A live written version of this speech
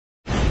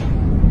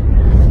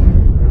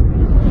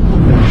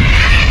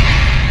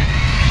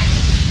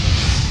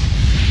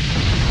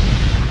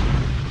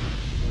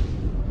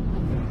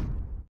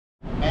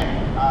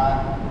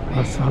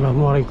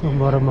Assalamualaikum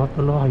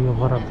warahmatullahi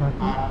wabarakatuh.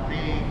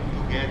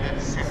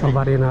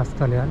 Sobarina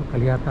sekalian,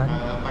 kelihatan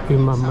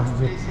Imam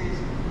Masjid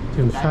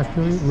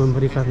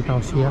memberikan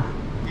tausiah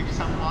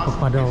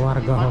kepada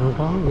warga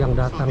Hongkong yang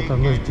datang ke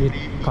Masjid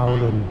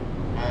Kowloon.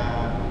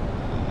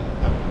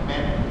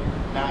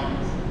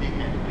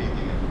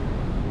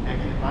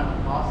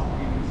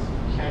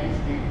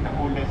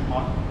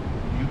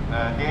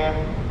 There,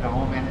 the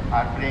women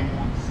are praying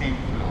on the same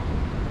floor.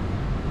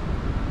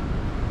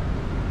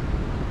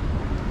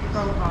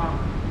 So,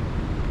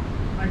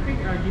 I think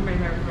you may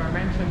have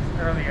mentioned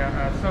earlier,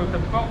 so the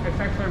book is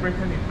actually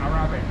written in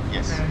Arabic.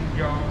 Yes. And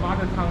your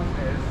mother tongue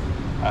is?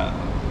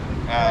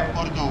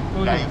 Urdu.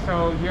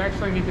 So you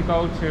actually need to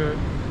go to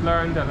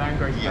learn the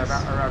language, Yes.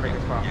 Arabic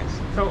as well. Yes.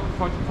 So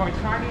for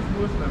Chinese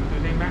Muslims, do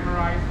they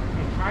memorize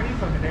in Chinese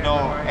or do they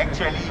No, memorize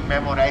actually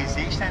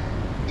memorization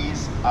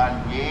is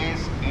always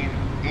in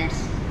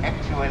its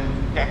actual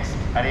text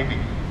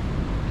Arabic.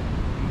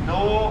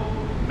 No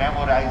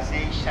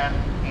memorization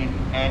in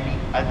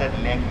any other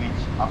language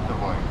of the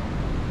world,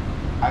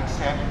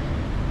 except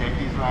that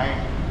is why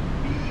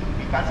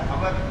because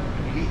our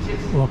religious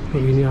Waktu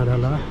ini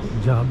adalah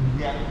jam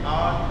they are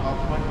not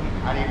often in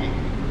Arabic.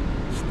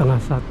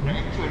 setengah satu, The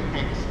actual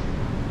text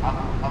of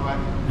our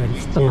dan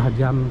setengah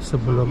jam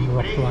sebelum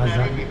waktu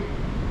azan.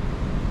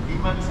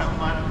 Even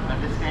someone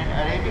understand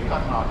Arabic or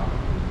not,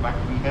 but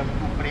we have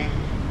to pray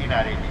in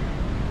Arabic.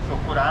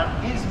 So Quran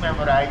is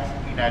memorized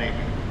in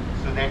Arabic.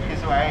 So that is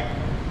why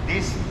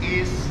this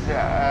is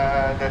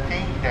the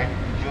thing that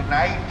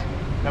unite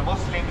the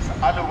Muslims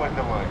all over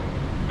the world.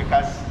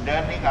 Because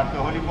learning of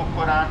the Holy Book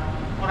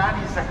Quran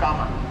is a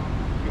common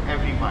to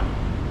everyone.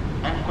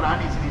 And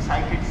Quran is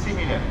recited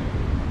similar.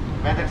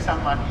 Whether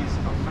someone is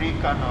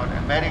African or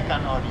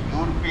American or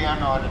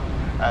European or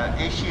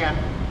Asian,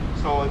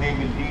 so they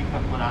will read the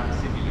Quran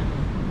similar.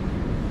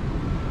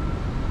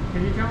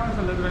 Can you tell us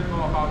a little bit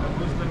more about the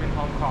Muslim in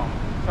Hong Kong?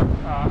 So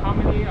how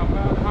many of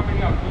Muslims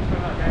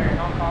are there in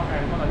Hong Kong,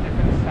 and what are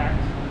different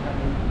sects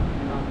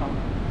in Hong Kong?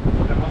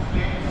 The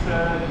Muslims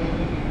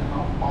living in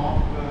Hong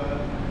Kong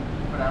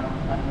from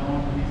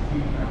unknown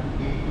history from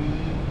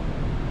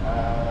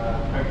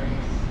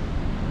 1830s,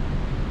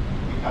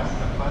 because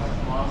the first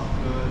mosque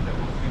the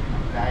Muslim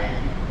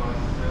applied was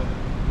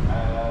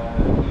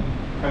in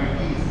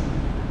 30s.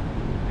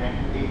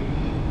 Then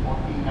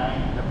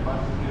 1849 the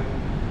first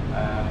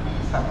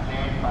piece of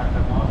land for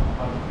the mosque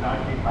was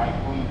granted by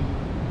Queen.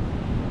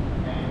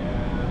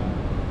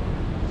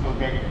 So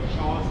that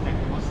shows that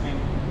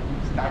Muslims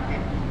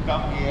started to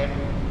come here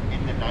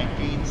in the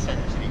 19th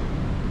century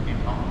in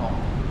Hong Kong.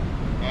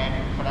 And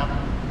from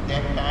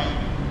that time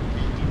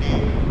till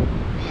today,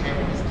 we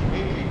have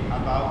estimated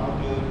about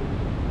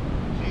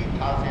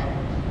 3,000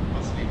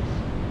 Muslims.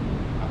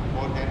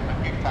 More than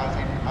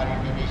 100,000 are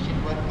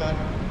Indonesian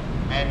workers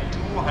and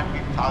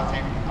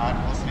 200,000 are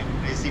Muslim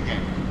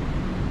residents,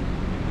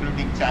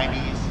 including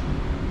Chinese,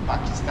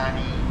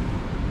 Pakistani,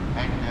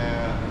 and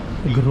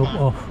Group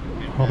of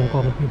Hong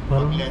Kong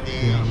people yang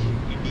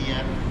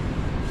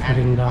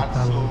sering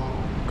datang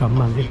ke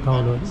Masjid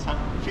Kowloon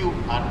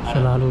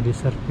selalu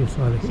diservis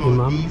oleh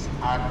imam.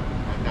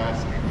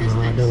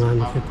 Dengan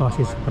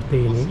situasi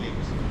seperti ini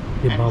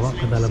dibawa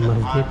ke dalam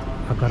masjid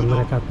agar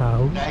mereka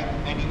tahu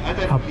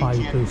apa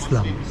itu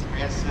Islam.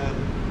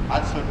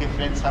 Also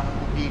difference of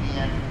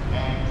opinion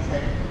and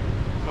sect.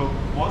 So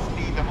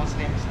mostly the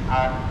Muslims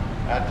are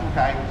two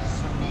types,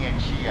 Sunni and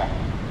Shia.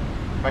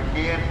 But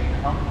here in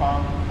Hong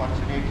Kong,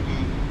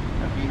 fortunately,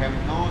 we have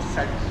no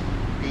such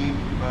deep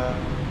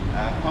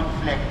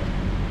conflict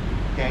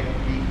that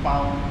we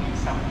found in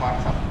some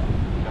parts of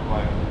the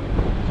world.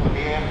 So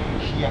there,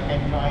 Shia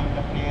can join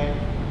the prayer,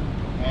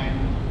 and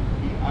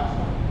we also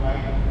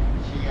invite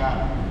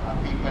Shia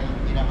people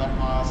in our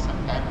mosque.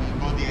 Sometimes we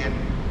go there.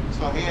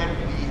 So here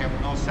we have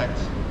no such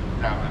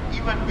problem.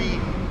 Even we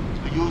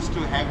used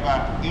to have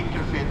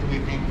interfaith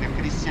meeting, the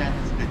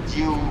Christians, the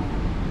Jew,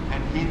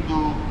 and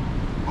Hindu,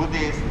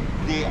 Buddhists,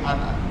 they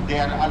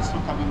are also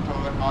coming to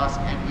our mosque,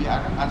 and we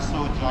are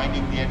also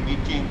joining their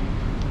meeting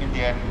in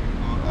their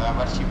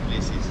worship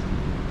places.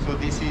 So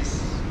this is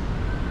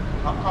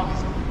Hong Kong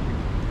is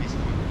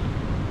peaceful.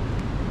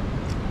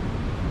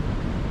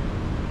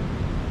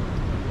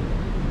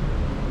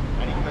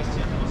 Any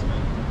questions,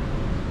 Osman?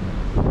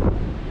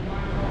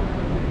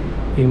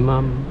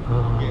 Imam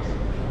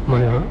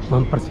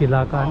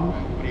mempersilakan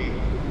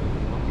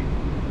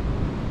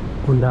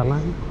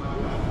undangan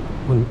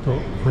untuk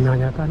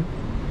menanyakan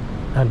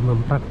dan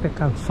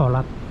mempraktikkan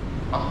sholat.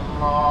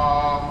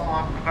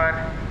 Allahu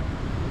Akbar.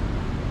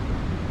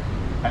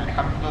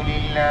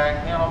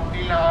 Alhamdulillahi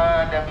Rabbil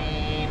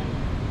Alamin,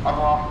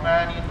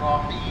 Ar-Rahmanir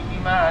Rahim,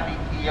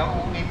 Maliki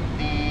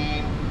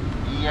Yawmiddin,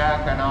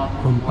 Iyyaka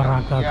na'budu wa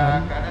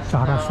Memperagakan iyyaka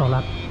cara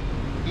sholat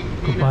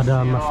kepada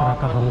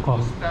masyarakat Hong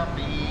Kong.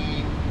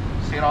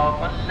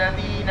 Siratal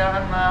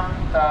ladzina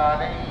an'amta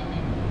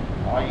 'alaihim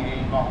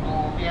ghairil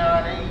maghdubi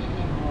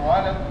 'alaihim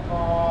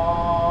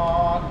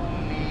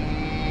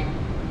waladdallin.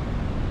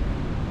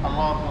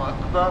 Allahu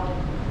Akbar.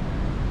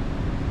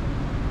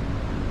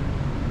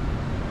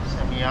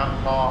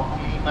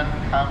 Sami'allahu liman liman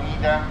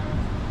hamidah.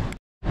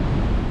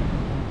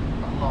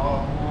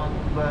 Allahu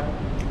Akbar.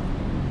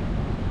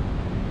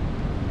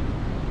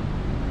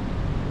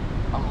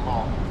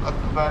 Allahu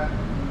Akbar.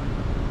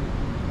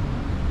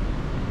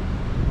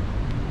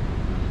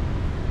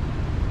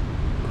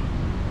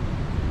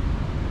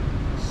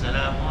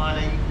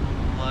 Assalamualaikum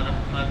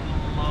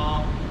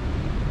warahmatullahi.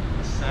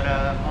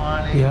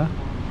 Assalamualaikum. Ya,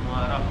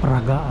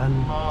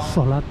 peragaan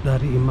sholat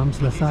dari imam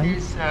selesai.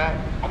 This is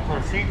a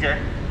procedure,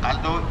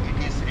 although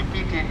it is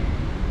repeated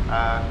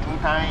 2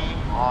 times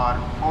or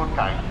 4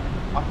 times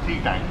or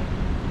 3 times.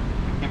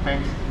 It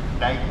depends.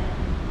 Like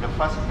the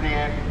first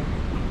prayer,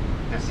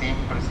 the same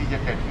procedure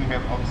that you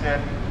have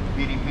observed,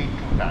 we repeat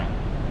 2 times.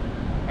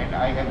 And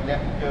I have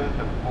left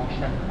the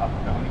portion of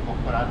the Holy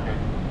Quran that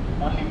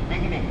only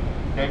beginning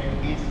that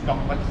is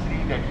compulsory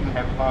that you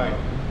have heard.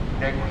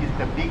 That is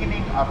the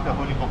beginning of the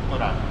Holy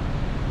Quran.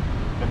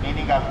 The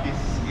meaning of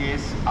this is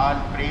all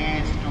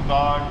praise to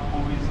God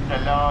who is the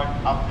Lord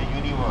of the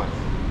universe,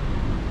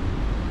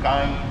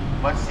 kind,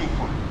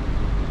 merciful,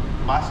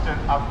 master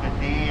of the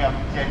day of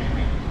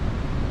judgment.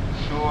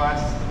 Show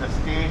us the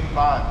straight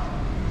path,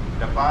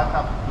 the path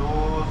of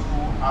those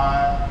who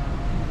are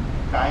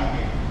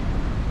guided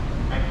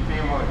and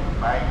favored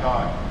by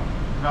God,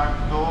 not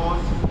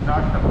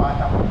the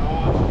path of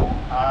those who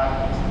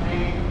are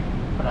straight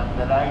from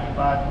the right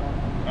path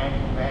and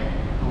went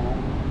to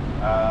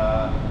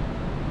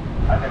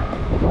other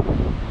people.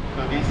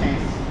 So this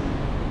is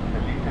the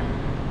little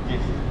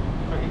gist.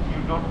 So if you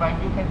don't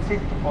mind, you can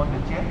sit on the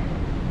chair.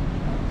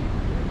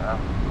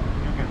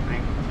 You can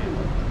bring the chair.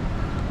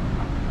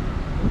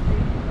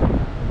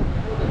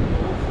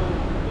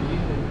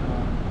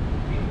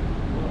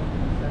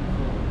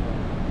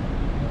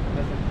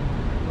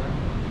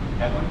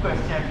 A good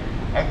question.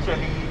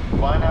 Actually,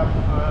 one of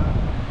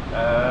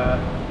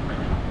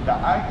the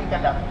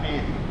article of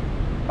faith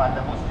for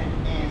the Muslim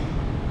is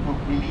to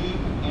believe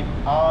in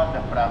all the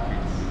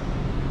prophets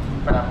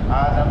from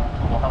Adam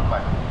to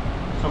Muhammad.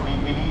 So we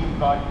believe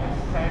God has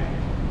sent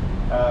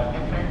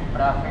different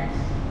prophets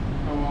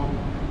to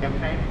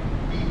different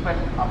people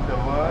of the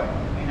world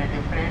in a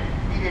different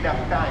period of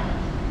time.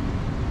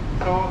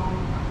 So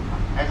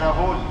as a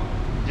whole,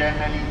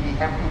 generally we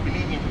have to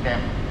believe in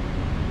them,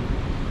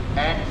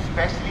 and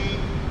especially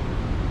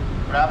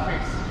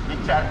prophets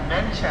which are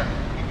mentioned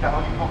in the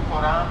Holy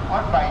Quran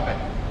or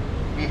Bible,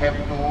 we have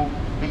to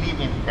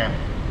believe in them.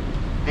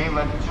 They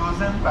were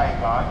chosen by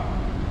God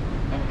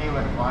and they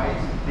were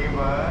wise, they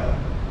were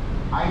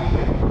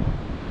ideal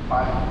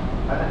for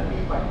other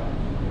people.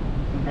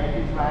 So that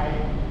is why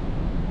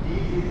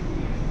Jesus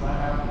is one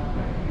of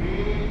the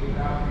great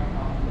prophets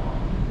of God.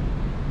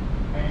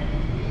 And we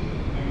believe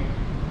in him,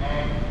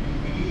 and we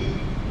believe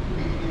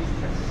he is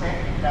the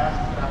second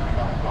last prophet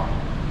of God.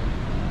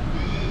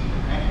 He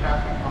and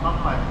Prophet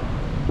Muhammad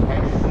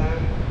has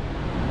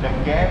the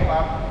gap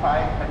of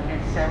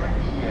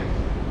 570 years.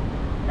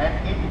 And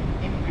in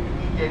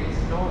between there is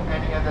no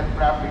any other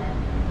prophet.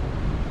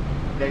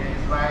 That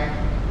is why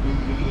we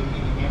believe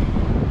in him.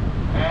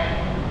 And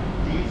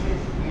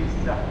Jesus is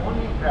the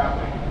only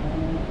prophet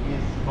who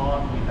is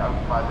born without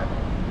father,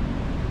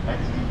 as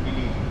we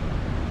believe.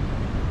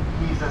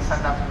 He is the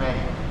son of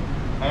Mary.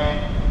 And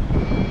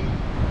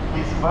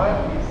his birth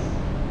is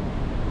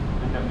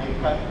with the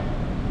miracles.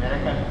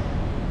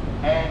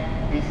 And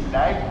his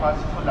life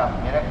was full of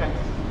miracles.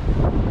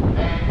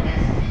 And his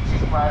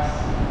teaching was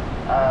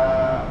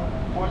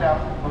full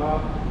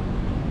of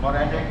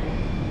morality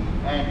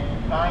and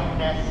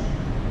kindness,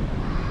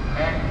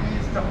 and he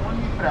is the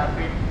only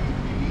prophet we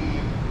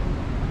believe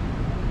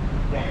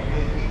that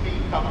he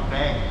will come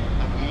back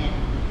again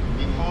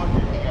before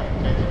the day of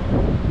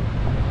judgment.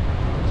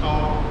 So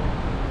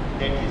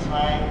that is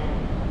why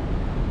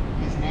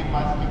his name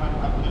was given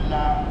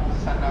Abdullah,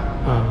 son of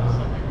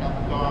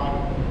God.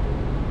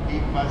 He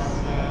was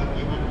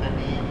given the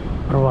name.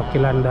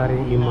 Perwakilan dari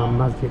Imam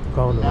Masjid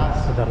Kowloon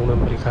sedang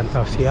memberikan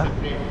tausiah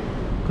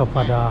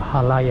kepada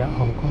khalayak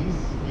Hongkong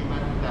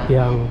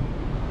yang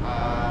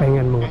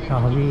pengen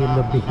mengetahui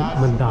lebih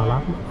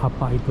mendalam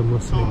apa itu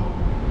Muslim.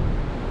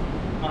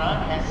 Quran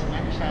has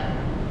mentioned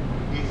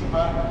his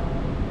birth,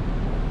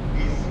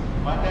 his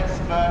mother's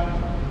birth,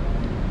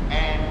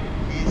 and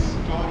his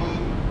story,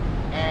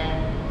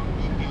 and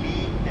we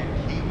believe that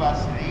he was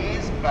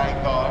raised by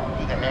God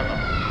to the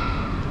heaven.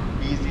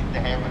 He is in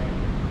the heaven.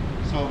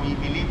 So we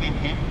believe in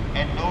him,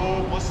 and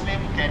no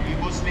Muslim can be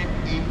Muslim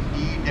if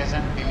he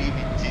doesn't believe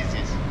in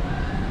Jesus.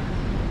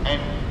 And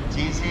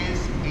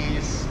Jesus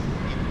is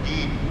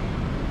indeed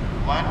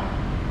one.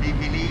 We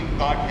believe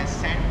God has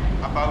sent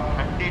about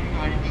 124,000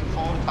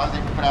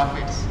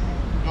 prophets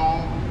to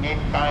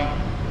mankind,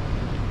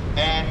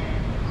 and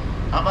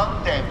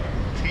among them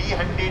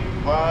 300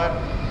 were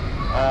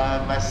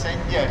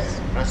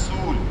messengers,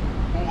 Rasul,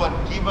 who were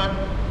given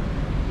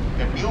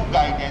the new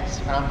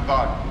guidance from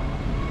God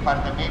for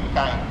the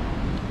mankind.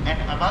 And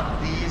among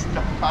these,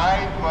 the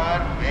 5 were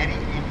very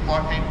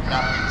important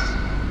prophets.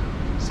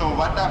 So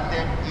one of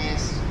them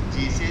is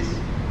Jesus,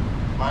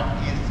 one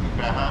is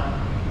Abraham,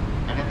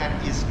 another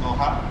is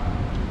Noah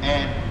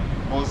and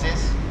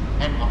Moses,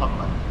 and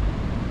Muhammad.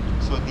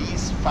 So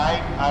these 5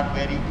 are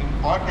very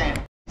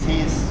important.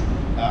 This is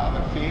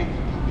our faith,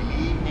 to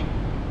believe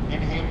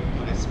in him,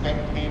 to respect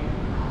him,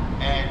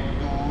 and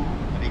to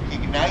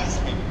recognize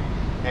him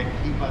that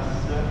he was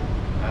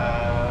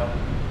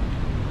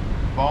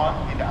born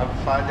in our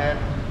father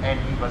and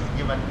he was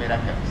given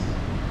miracles.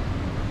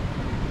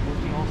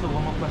 Also,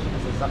 one more question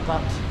is the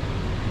zakat.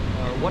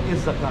 What is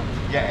zakat?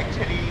 Yeah,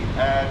 actually,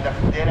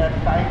 there are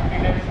 5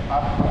 pillars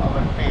of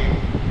our faith.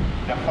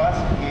 The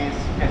first is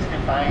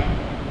testifying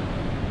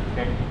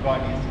that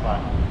God is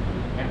one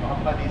and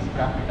Muhammad is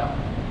prophet of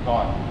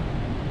God.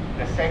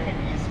 The second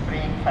is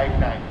praying 5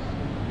 times.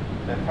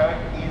 The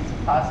third is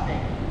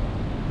fasting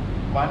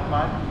 1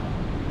 month,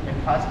 and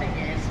fasting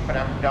is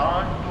from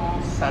dawn to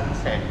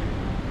sunset.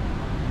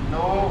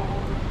 No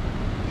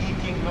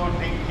eating, no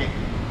drinking.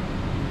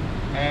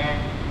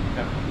 And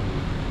the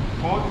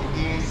fourth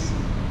is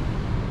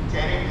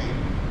charity,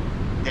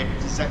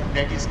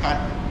 that is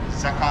called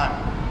zakat,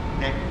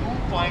 that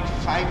 2.5%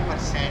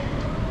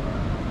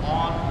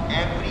 on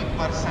every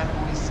person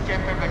who is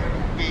capable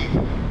to pay.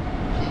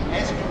 He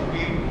has to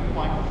pay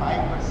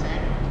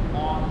 2.5%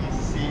 on his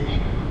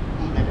saving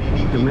to the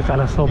needy.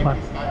 Demikianlah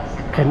sobat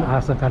NA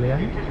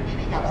sekalian,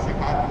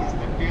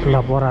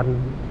 laporan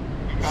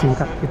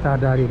singkat kita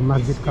dari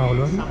Masjid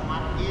Kowloon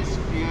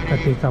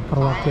ketika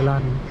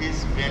perwakilan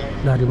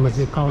dari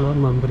Masjid Kowloon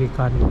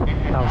memberikan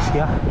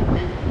tausiah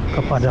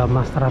kepada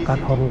masyarakat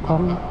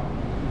Hongkong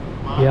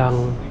yang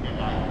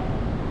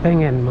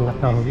pengen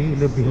mengetahui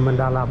lebih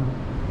mendalam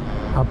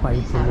apa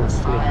itu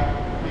Muslim.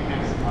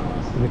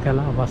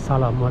 Demikianlah,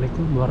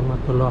 wassalamualaikum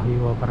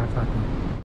warahmatullahi wabarakatuh.